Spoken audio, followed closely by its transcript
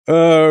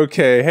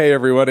Okay, hey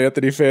everyone,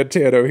 Anthony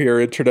Fantano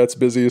here, internet's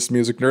busiest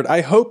music nerd.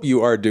 I hope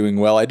you are doing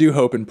well. I do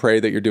hope and pray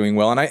that you're doing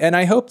well, and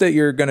I hope that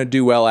you're going to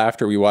do well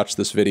after we watch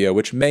this video,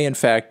 which may in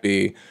fact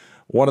be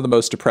one of the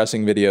most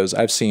depressing videos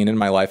I've seen in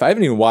my life. I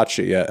haven't even watched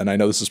it yet, and I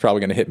know this is probably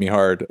going to hit me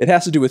hard. It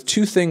has to do with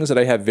two things that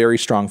I have very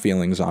strong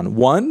feelings on.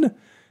 One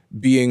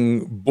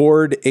being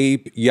Bored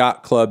Ape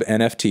Yacht Club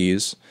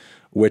NFTs,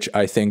 which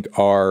I think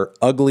are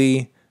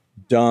ugly,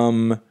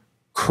 dumb,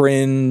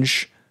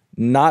 cringe,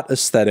 not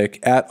aesthetic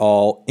at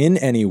all in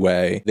any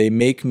way. They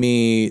make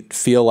me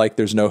feel like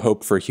there's no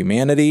hope for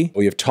humanity.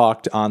 We have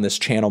talked on this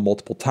channel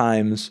multiple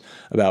times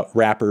about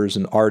rappers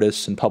and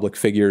artists and public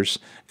figures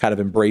kind of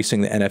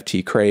embracing the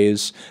NFT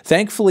craze.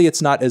 Thankfully,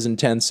 it's not as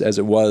intense as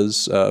it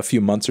was a few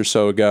months or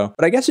so ago.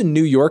 But I guess in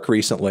New York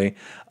recently,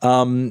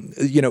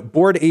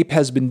 Bored Ape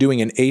has been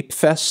doing an Ape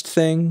Fest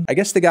thing. I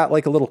guess they got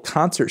like a little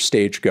concert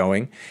stage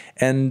going,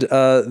 and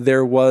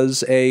there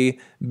was a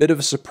bit of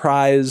a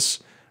surprise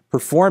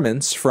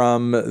performance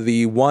from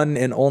the one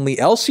and only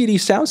LCD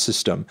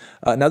Soundsystem.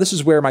 Now, this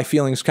is where my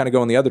feelings kind of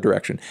go in the other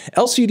direction.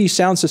 LCD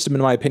Soundsystem,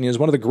 in my opinion, is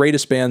one of the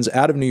greatest bands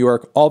out of New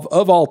York of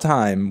all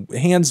time,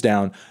 hands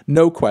down,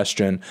 no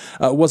question.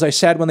 Was I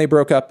sad when they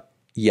broke up?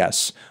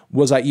 Yes.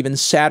 Was I even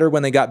sadder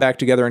when they got back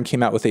together and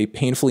came out with a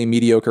painfully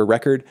mediocre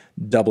record?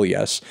 Double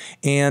yes.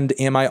 And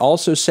am I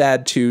also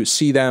sad to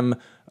see them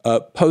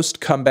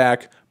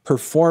post-comeback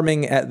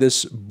performing at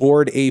this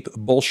Bored Ape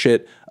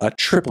bullshit?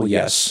 Triple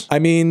yes. I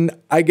mean,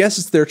 I guess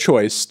it's their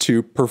choice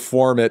to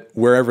perform it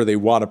wherever they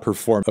want to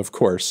perform, of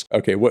course.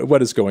 Okay,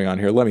 what is going on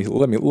here? Let me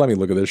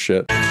look at this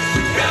shit.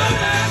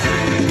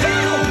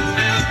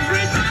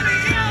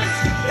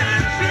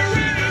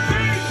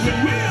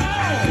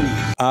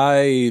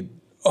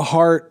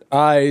 Heart,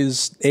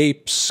 eyes,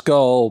 ape,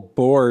 skull,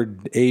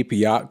 Bored Ape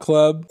Yacht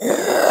Club.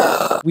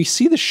 We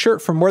see the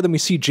shirt for more than we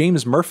see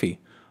James Murphy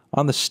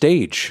on the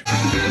stage.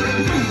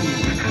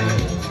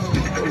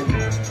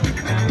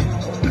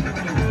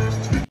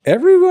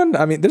 Everyone,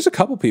 I mean, there's a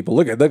couple people.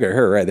 Look at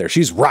her right there.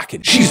 She's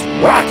rocking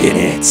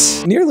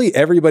it. Nearly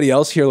everybody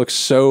else here looks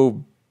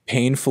so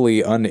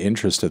painfully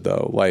uninterested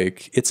though.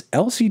 Like, it's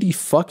LCD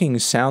fucking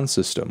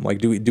Soundsystem. Like,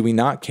 do we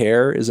not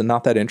care? Is it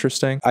not that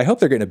interesting? I hope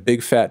they're getting a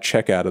big fat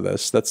check out of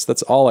this.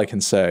 That's all I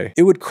can say.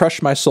 It would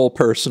crush my soul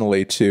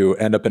personally to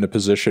end up in a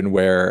position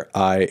where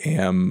I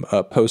am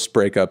post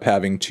breakup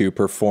having to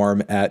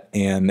perform at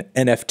an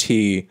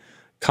NFT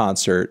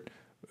concert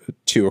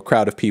to a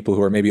crowd of people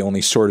who are maybe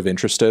only sort of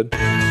interested.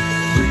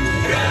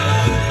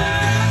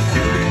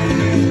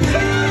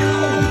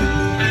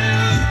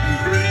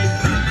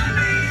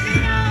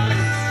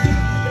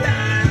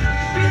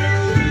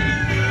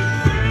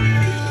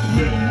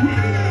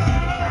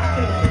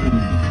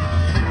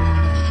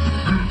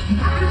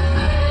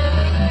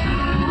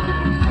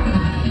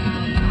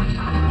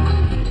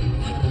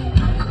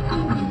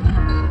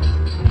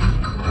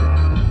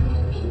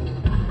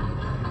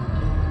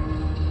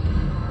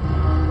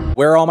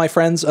 Where are all my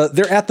friends?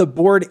 They're at the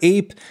Bored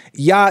Ape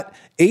Yacht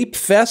Ape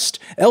Fest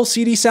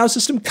LCD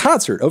Soundsystem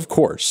concert, of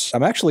course.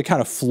 I'm actually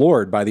kind of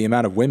floored by the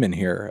amount of women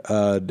here.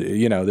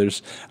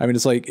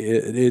 It's like,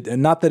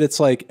 not that it's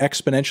like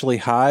exponentially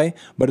high,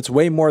 but it's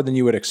way more than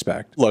you would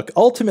expect. Look,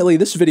 ultimately,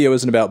 this video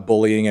isn't about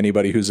bullying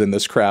anybody who's in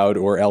this crowd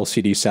or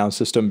LCD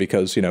Soundsystem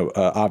because,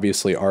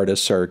 obviously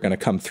artists are going to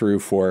come through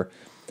for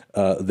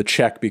the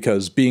check,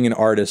 because being an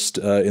artist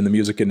in the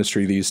music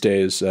industry these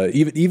days,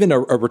 even a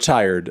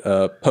retired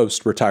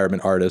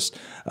post-retirement artist,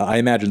 I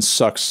imagine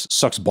sucks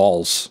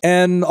balls.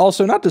 And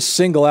also, not to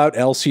single out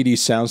LCD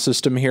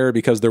Soundsystem here,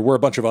 because there were a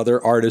bunch of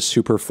other artists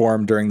who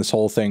performed during this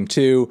whole thing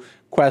too.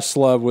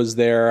 Questlove was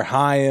there,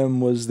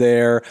 Haim was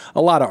there,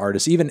 a lot of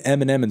artists. Even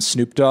Eminem and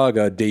Snoop Dogg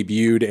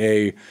debuted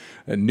a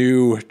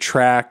new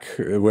track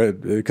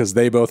because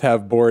they both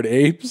have bored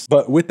apes.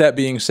 But with that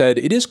being said,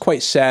 it is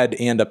quite sad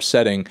and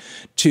upsetting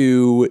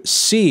to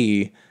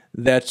see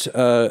that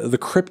the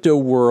crypto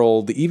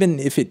world, even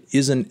if it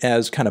isn't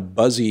as kind of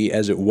buzzy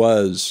as it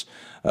was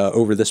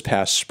over this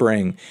past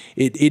spring,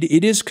 it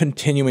is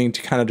continuing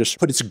to kind of just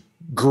put its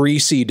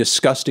greasy,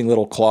 disgusting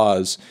little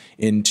claws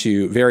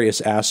into various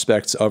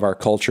aspects of our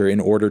culture in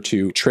order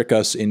to trick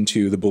us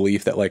into the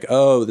belief that, like,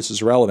 oh, this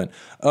is relevant.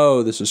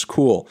 Oh, this is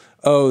cool.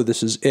 Oh,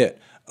 this is it.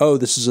 Oh,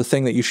 this is a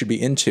thing that you should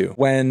be into.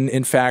 When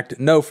in fact,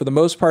 no, for the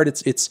most part,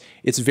 it's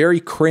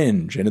very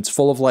cringe, and it's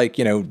full of like,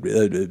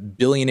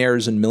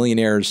 billionaires and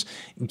millionaires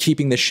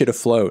keeping this shit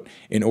afloat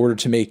in order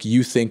to make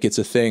you think it's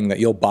a thing that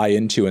you'll buy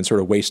into and sort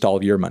of waste all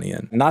of your money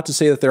in. Not to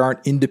say that there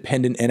aren't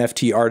independent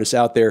NFT artists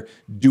out there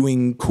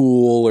doing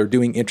cool or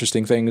doing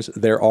interesting things.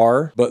 There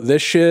are, but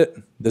this shit,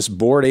 this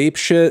Bored Ape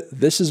shit,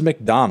 this is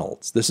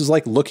McDonald's. This is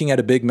like looking at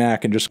a Big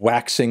Mac and just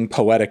waxing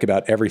poetic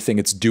about everything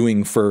it's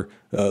doing for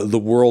the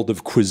world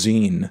of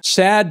cuisine.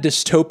 Sad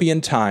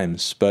dystopian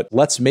times, but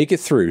let's make it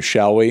through,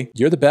 shall we?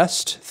 You're the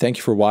best. Thank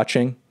you for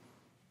watching.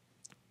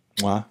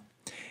 Mwah.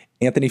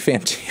 Anthony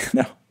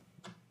Fantano.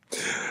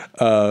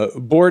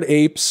 Bored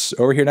Apes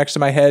over here next to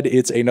my head.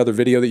 It's another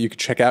video that you can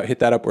check out. Hit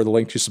that up or the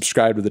link to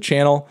subscribe to the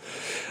channel.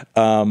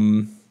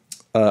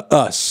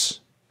 Us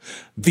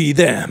v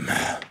them.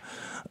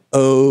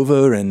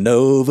 over and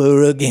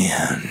over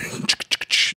again.